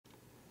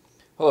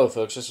Hello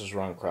folks, this is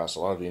Ron Cross. A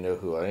lot of you know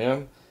who I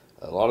am.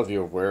 A lot of you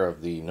are aware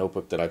of the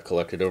notebook that I've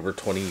collected over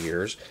 20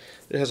 years.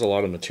 It has a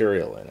lot of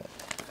material in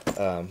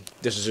it.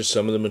 This is just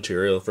some of the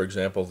material. For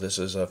example, this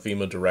is a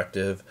FEMA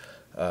directive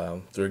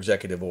through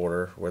executive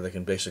order where they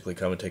can basically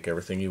come and take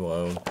everything you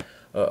own.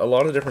 A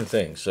lot of different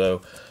things.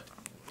 So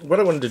what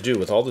I wanted to do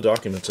with all the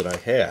documents that I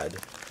had,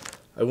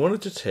 I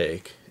wanted to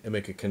take and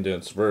make a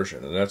condensed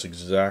version, and that's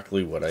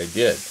exactly what I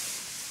did.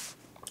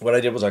 What I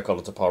did was I called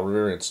it the Paul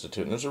Revere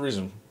Institute, and there's a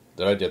reason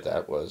that I did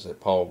that was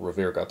that Paul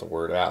Revere got the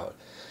word out.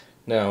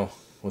 Now,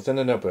 within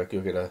the notebook,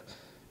 you'll get a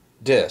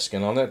disc,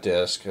 and on that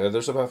disc,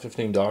 there's about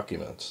 15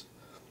 documents.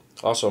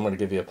 Also, I'm going to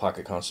give you a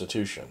pocket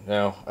constitution.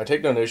 Now, I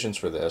take donations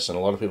for this, and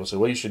a lot of people say,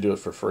 well, you should do it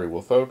for free.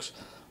 Well, folks,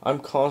 I'm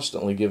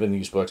constantly giving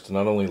these books to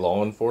not only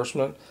law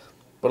enforcement,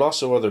 but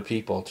also other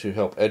people to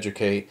help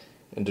educate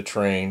and to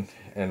train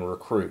and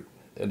recruit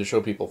and to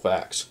show people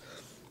facts.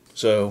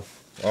 So,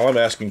 all I'm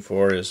asking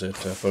for is that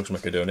folks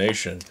make a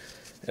donation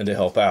and to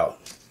help out.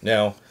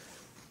 Now,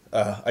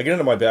 I get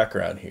into my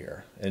background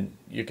here, and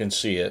you can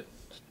see it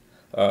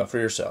for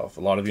yourself. A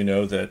lot of you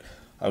know that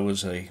I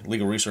was a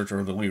legal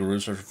researcher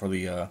for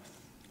the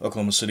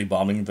Oklahoma City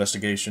bombing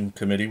investigation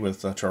committee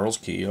with Charles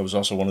Key. I was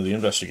also one of the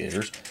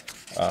investigators.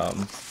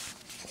 A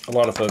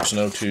lot of folks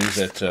know, too,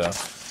 that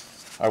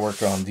I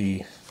worked on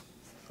the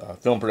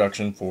film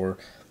production for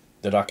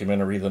the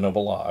documentary The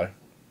Noble Lie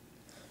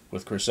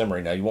with Chris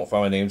Emery. Now, you won't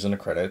find my names in the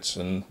credits,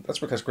 and that's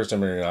because Chris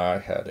Emery and I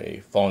had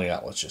a falling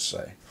out, let's just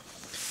say.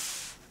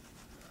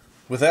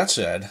 With that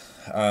said,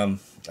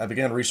 I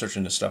began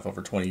researching this stuff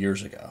over 20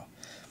 years ago,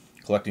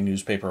 collecting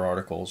newspaper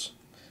articles,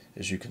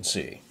 as you can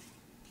see.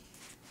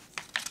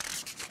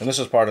 And this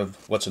is part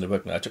of what's in the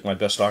book now. I took my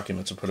best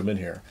documents and put them in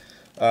here.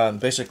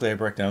 Basically, I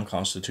break down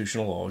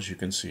constitutional law, as you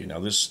can see. Now,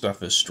 this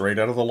stuff is straight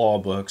out of the law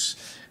books.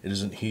 It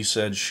isn't he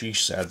said, she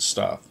said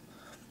stuff.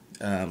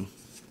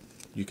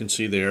 You can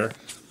see there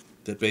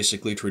that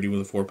basically treaty with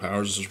the four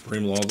powers is the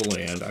supreme law of the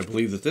land. I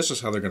believe that this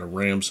is how they're going to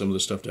ram some of the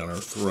stuff down our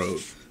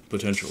throat,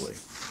 potentially.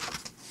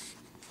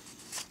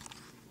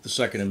 The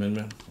Second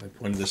Amendment, I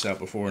pointed this out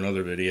before in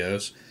other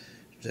videos,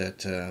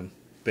 that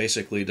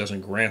basically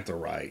doesn't grant the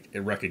right,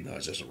 it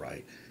recognizes the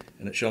right.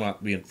 And it shall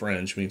not be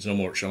infringed means no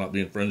more it shall not be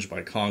infringed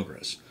by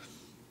Congress.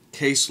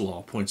 Case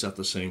law points out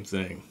the same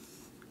thing.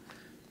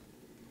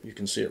 You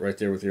can see it right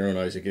there with your own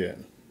eyes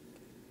again.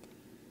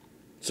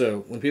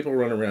 So when people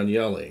run around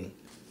yelling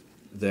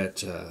that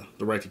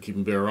the right to keep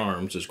and bear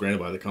arms is granted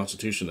by the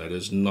Constitution, that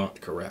is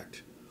not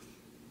correct.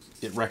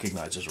 It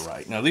recognizes a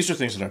right. Now, these are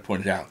things that I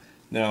pointed out.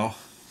 Now,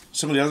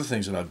 some of the other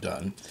things that I've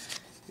done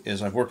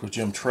is I've worked with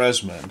Jim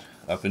Tresman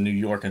up in New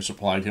York and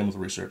supplied him with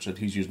research that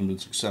he's used and been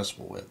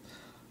successful with.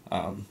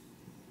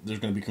 There's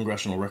going to be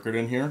congressional record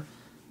in here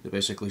that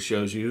basically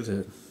shows you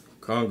that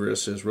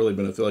Congress has really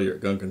been a failure at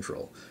gun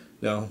control.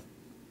 Now,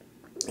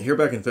 here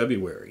back in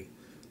February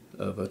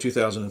of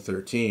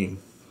 2013,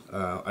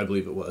 I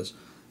believe it was,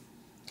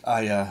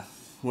 I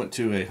went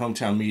to a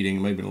hometown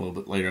meeting, maybe a little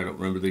bit later, I don't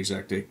remember the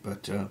exact date,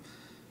 but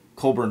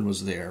Colburn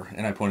was there,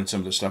 and I pointed some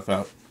of this stuff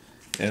out.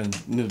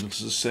 And needless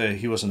to say,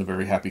 he wasn't a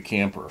very happy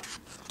camper.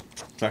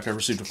 In fact, I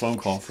received a phone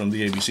call from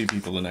the ABC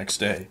people the next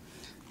day.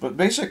 But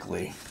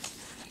basically,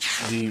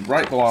 the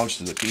right belongs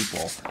to the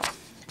people.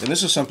 And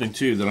this is something,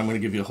 too, that I'm going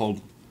to give you a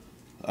whole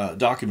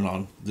document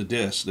on the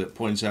disc that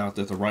points out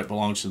that the right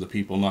belongs to the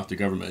people, not the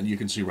government. And you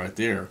can see right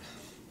there,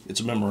 it's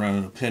a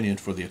memorandum of opinion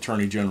for the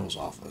Attorney General's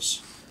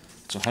office.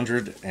 It's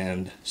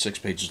 106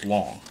 pages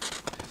long.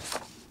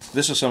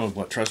 This is some of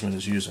what Tresman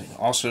is using.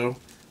 Also,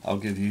 I'll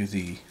give you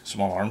the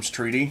Small Arms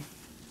Treaty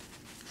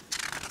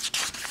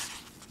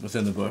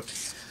within the book.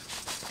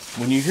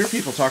 When you hear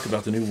people talk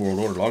about the New World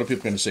Order, a lot of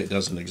people are going to say it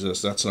doesn't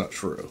exist. That's not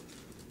true.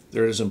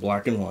 There it is in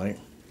black and white.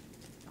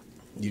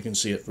 You can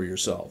see it for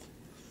yourself.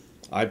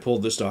 I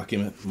pulled this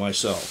document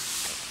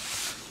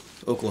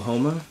myself.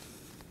 Oklahoma,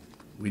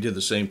 we did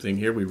the same thing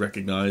here. We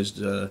recognized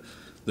the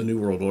New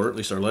World Order, at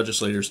least our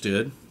legislators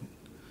did.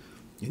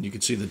 And you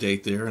can see the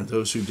date there and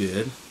those who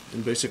did,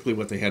 and basically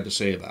what they had to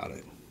say about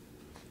it.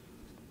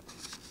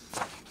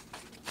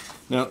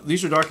 Now,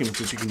 these are documents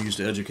that you can use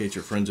to educate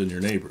your friends and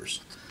your neighbors.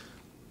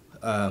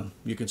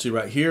 You can see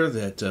right here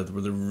that the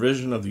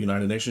revision of the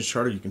United Nations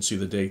Charter, you can see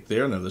the date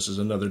there. Now, this is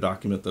another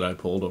document that I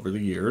pulled over the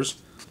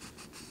years.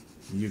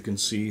 You can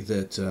see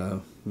that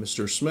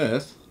Mr.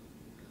 Smith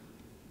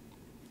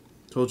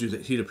told you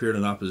that he'd appeared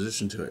in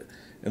opposition to it.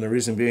 And the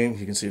reason being,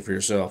 you can see it for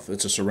yourself,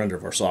 it's a surrender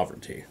of our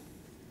sovereignty.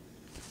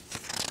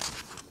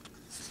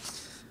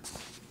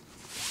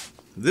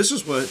 This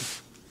is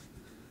what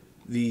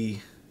the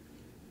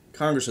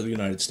Congress of the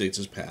United States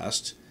has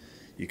passed.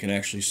 You can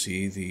actually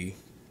see the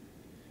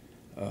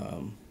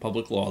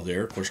public law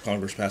there. Of course,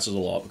 Congress passes a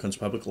law, it becomes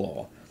public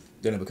law.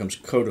 Then it becomes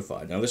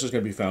codified. Now, this is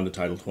going to be found in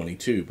Title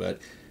 22, but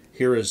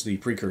here is the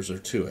precursor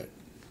to it.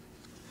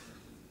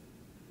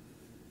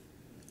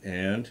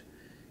 And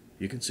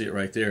you can see it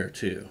right there,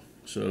 too.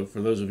 So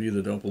for those of you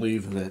that don't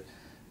believe that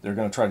they're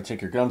going to try to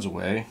take your guns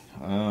away,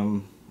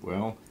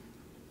 well,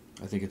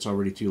 I think it's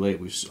already too late.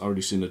 We've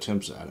already seen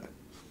attempts at it.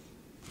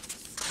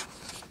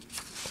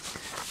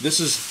 this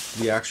is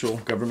the actual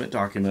government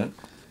document.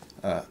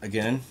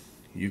 Again,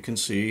 you can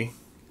see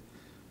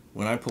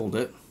when I pulled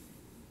it,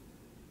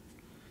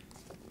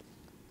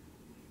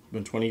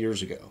 been 20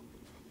 years ago.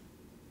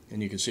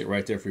 And you can see it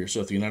right there for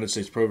yourself. The United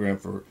States Program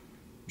for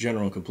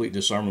General and Complete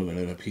Disarmament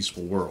in a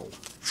Peaceful World.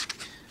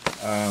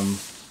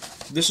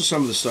 This is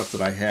some of the stuff that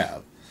I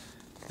have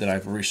that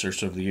I've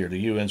researched over the year.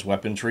 The UN's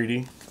Weapon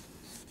Treaty.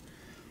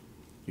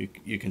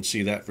 You can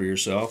see that for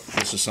yourself.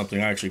 This is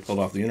something I actually pulled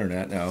off the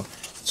internet. Now,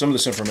 some of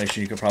this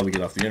information you can probably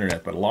get off the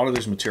internet, but a lot of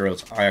these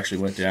materials I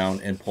actually went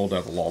down and pulled out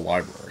of the law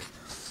library.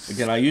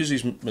 Again, I use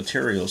these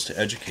materials to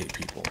educate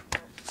people.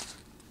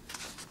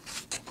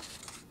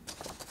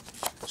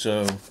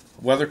 So,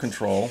 weather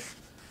control,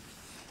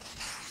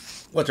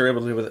 what they're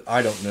able to do with it,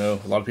 I don't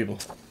know. A lot of people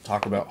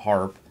talk about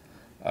HARP.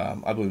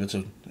 I believe it's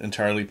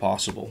entirely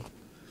possible.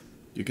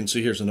 You can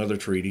see here's another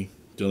treaty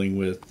dealing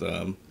with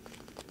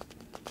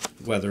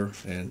weather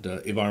and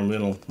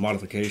environmental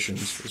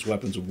modifications as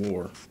weapons of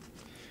war.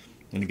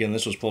 And again,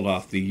 this was pulled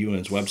off the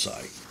UN's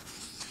website.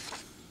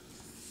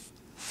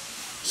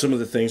 Some of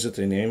the things that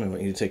they name, I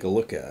want you to take a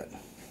look at.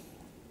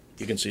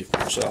 You can see it for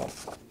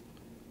yourself.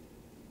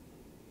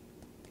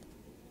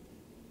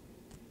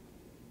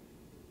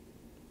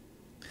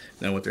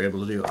 Now what they're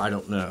able to do, I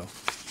don't know.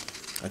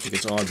 I think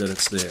it's odd that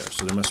it's there,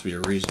 so there must be a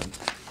reason.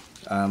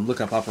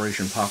 Look up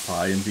Operation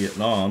Popeye in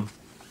Vietnam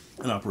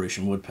and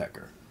Operation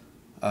Woodpecker.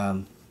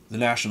 The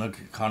National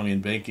Economy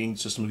and Banking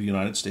System of the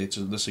United States,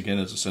 this again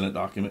is a Senate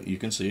document, you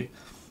can see.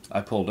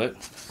 I pulled it.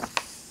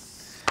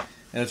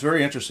 And it's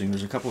very interesting.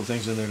 There's a couple of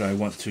things in there that I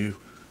want to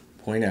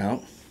point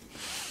out.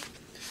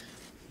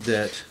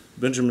 That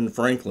Benjamin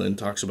Franklin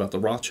talks about the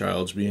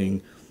Rothschilds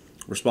being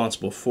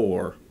responsible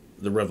for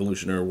the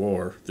Revolutionary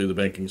War through the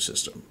banking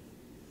system.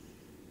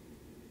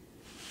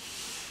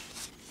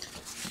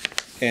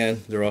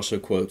 And there are also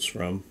quotes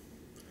from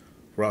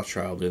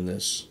Rothschild in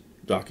this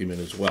document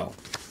as well.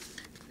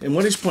 And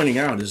what he's pointing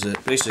out is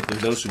that basically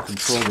those who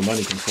control the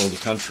money control the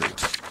country.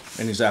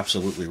 And he's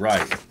absolutely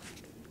right.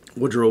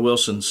 Woodrow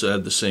Wilson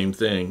said the same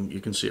thing. You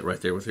can see it right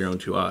there with your own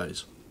two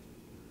eyes.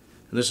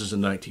 And this is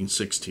in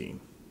 1916.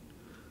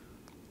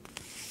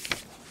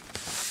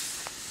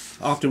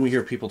 Often we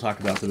hear people talk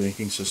about the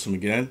banking system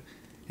again,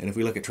 and if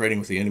we look at Trading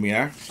with the Enemy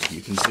Act, you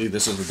can see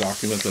this is a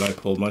document that I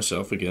pulled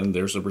myself. Again,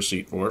 there's a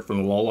receipt for it from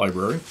the law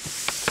library.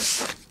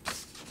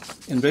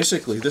 And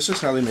basically, this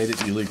is how they made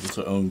it illegal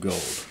to own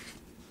gold.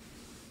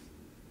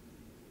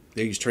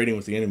 They used Trading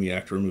with the Enemy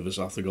Act to remove us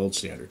off the gold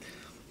standard.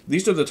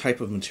 These are the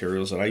type of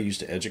materials that I use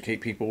to educate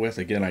people with.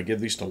 Again, I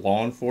give these to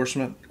law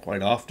enforcement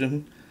quite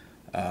often,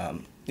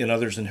 and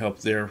others in help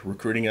their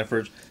recruiting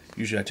efforts.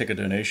 Usually I take a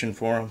donation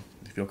for them.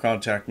 If you'll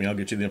contact me, I'll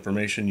get you the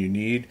information you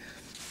need.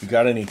 If you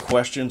got any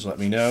questions, let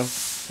me know.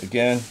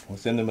 Again,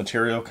 within the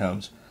material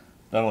comes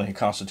not only a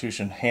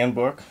Constitution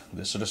handbook,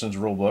 the Citizens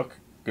Rule Book,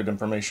 good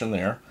information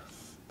there,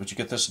 but you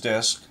get this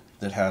disc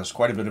that has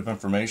quite a bit of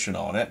information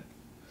on it,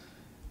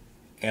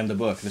 and the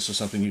book. This is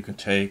something you can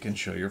take and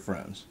show your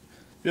friends.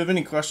 If you have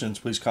any questions,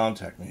 please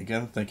contact me.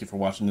 Again, thank you for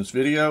watching this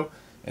video,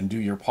 and do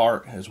your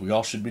part, as we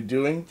all should be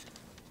doing.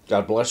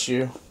 God bless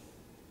you.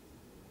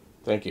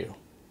 Thank you.